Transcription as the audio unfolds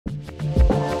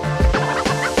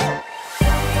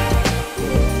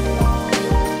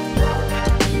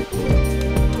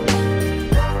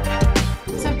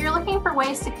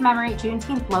commemorate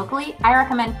Juneteenth locally, I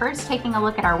recommend first taking a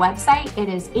look at our website. It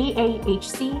is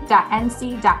aahc.nc.gov,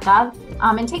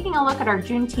 and taking a look at our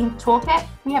Juneteenth toolkit.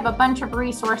 We have a bunch of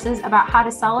resources about how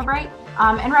to celebrate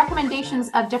and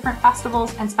recommendations of different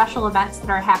festivals and special events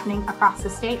that are happening across the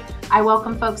state. I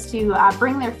welcome folks to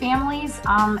bring their families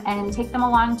and take them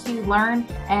along to learn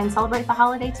and celebrate the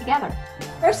holiday together.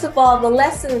 First of all, the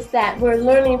lessons that we're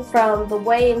learning from the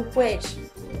way in which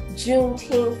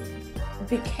Juneteenth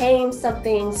became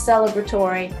something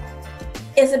celebratory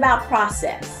is about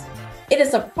process. It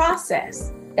is a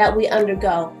process that we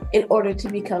undergo in order to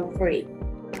become free.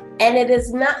 And it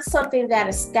is not something that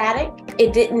is static.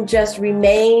 It didn't just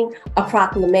remain a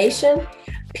proclamation.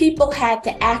 People had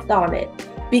to act on it,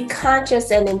 be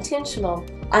conscious and intentional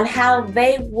on how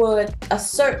they would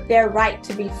assert their right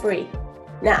to be free.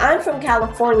 Now, I'm from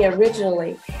California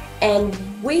originally, and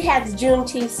we had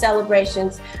Juneteenth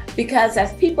celebrations because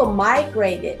as people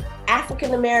migrated,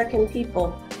 African-American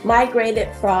people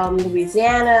migrated from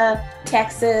Louisiana,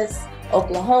 Texas,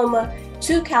 Oklahoma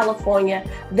to California,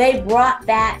 they brought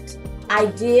that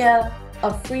idea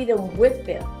of freedom with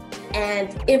them.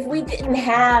 And if we didn't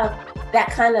have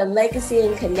that kind of legacy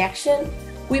and connection,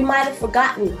 we might have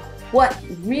forgotten what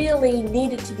really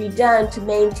needed to be done to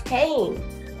maintain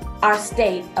our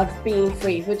state of being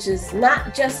free, which is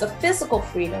not just a physical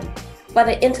freedom, but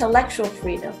an intellectual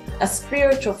freedom, a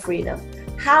spiritual freedom.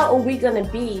 How are we going to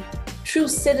be true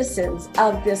citizens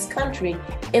of this country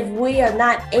if we are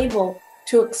not able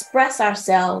to express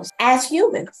ourselves as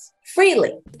humans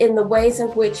freely in the ways in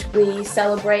which we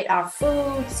celebrate our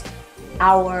foods,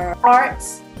 our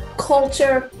arts,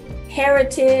 culture,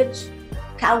 heritage,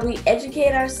 how we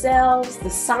educate ourselves, the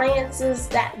sciences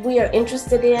that we are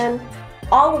interested in?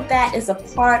 All of that is a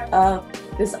part of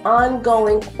this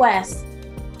ongoing quest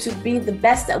to be the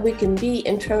best that we can be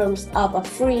in terms of a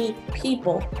free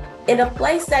people in a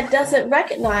place that doesn't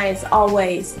recognize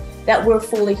always that we're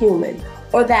fully human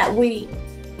or that we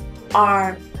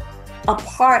are a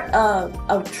part of,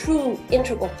 a true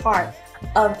integral part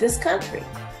of this country.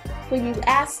 When you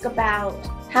ask about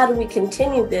how do we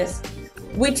continue this,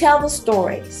 we tell the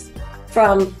stories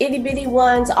from itty bitty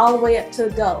ones all the way up to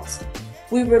adults.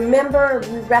 We remember,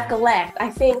 we recollect. I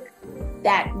think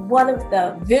that one of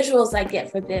the visuals I get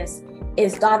for this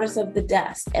is Daughters of the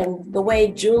Dust and the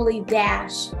way Julie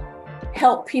Dash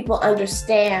helped people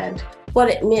understand what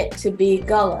it meant to be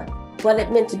Gullah, what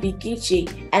it meant to be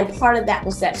Geechee. And part of that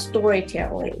was that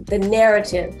storytelling, the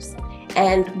narratives.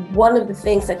 And one of the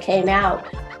things that came out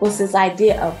was this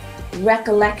idea of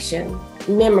recollection,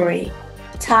 memory,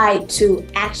 tied to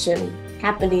action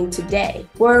happening today.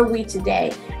 Where are we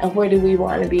today and where do we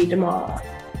want to be tomorrow?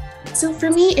 So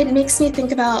for me, it makes me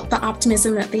think about the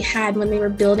optimism that they had when they were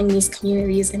building these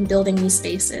communities and building these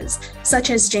spaces, such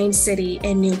as James City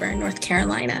and New Bern, North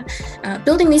Carolina,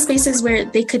 building these spaces where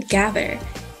they could gather.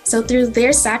 So through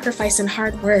their sacrifice and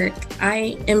hard work,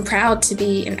 I am proud to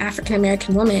be an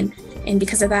African-American woman. And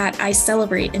because of that, I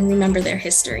celebrate and remember their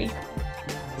history.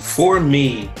 For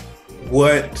me,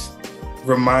 what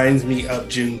reminds me of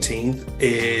Juneteenth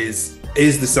is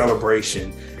the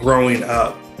celebration. Growing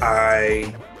up,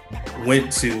 I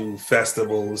went to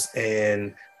festivals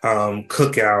and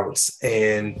cookouts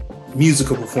and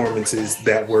musical performances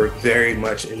that were very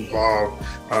much involved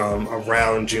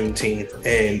around Juneteenth,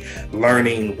 and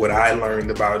learning what I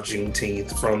learned about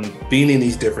Juneteenth from being in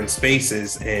these different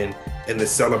spaces and the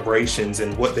celebrations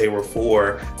and what they were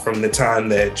for, from the time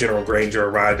that General Granger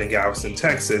arrived in Galveston,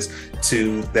 Texas,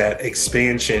 to that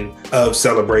expansion of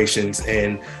celebrations.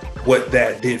 And what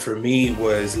that did for me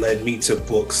was led me to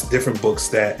books, different books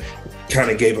that kind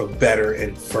of gave a better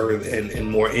and further and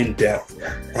more in-depth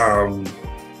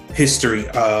history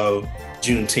of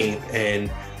Juneteenth.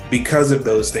 And because of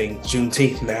those things,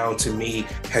 Juneteenth now to me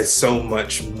has so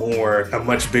much more, a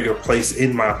much bigger place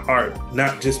in my heart,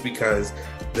 not just because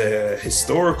the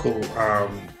historical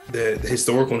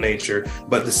nature,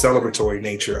 but the celebratory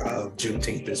nature of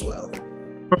Juneteenth as well.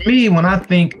 For me, when I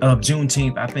think of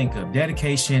Juneteenth, I think of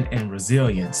dedication and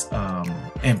resilience.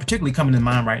 And particularly coming to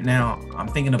mind right now, I'm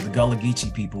thinking of the Gullah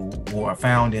Geechee people who are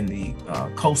found in the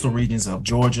coastal regions of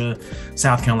Georgia,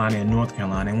 South Carolina, and North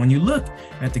Carolina. And when you look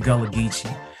at the Gullah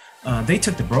Geechee, they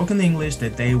took the broken English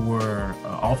that they were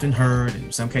often heard, in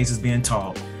some cases being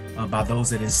taught by those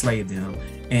that enslaved them,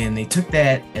 and they took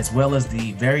that as well as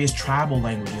the various tribal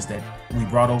languages that we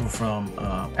brought over from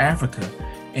Africa,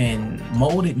 and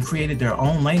molded and created their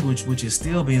own language, which is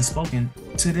still being spoken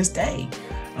to this day.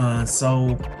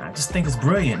 So I just think it's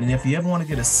brilliant. And if you ever want to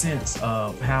get a sense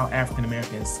of how African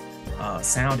Americans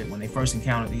sounded when they first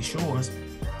encountered these shores,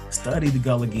 study the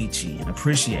Gullah Geechee and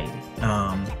appreciate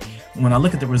it. when I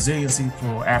look at the resiliency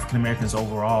for African Americans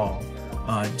overall,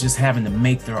 just having to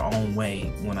make their own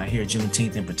way, when I hear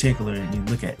Juneteenth in particular, and you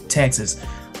look at Texas,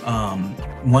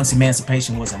 once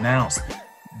emancipation was announced,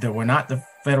 there were not the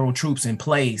federal troops in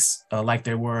place like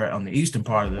there were on the eastern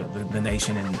part of the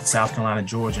nation in South Carolina,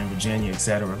 Georgia, and Virginia, et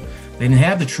cetera. They didn't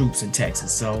have the troops in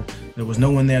Texas, so there was no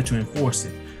one there to enforce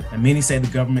it. And many say the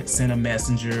government sent a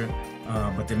messenger,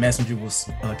 but the messenger was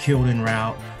killed en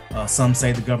route. Some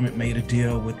say the government made a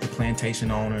deal with the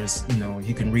plantation owners. You know,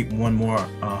 you can reap one more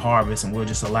harvest and we'll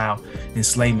just allow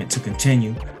enslavement to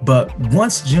continue. But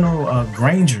once General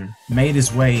Granger made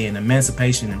his way and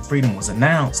emancipation and freedom was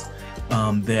announced,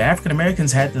 the African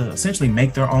Americans had to essentially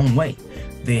make their own way.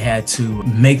 They had to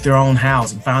make their own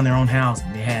housing, find their own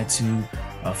housing. They had to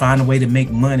find a way to make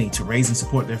money to raise and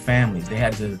support their families. They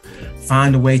had to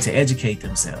find a way to educate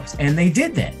themselves. And they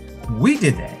did that. We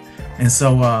did that. And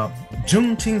so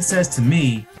Juneteenth says to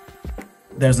me,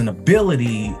 there's an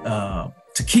ability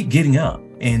to keep getting up.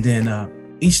 And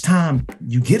then each time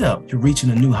you get up, you're reaching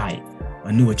a new height,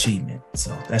 a new achievement.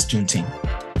 So that's Juneteenth.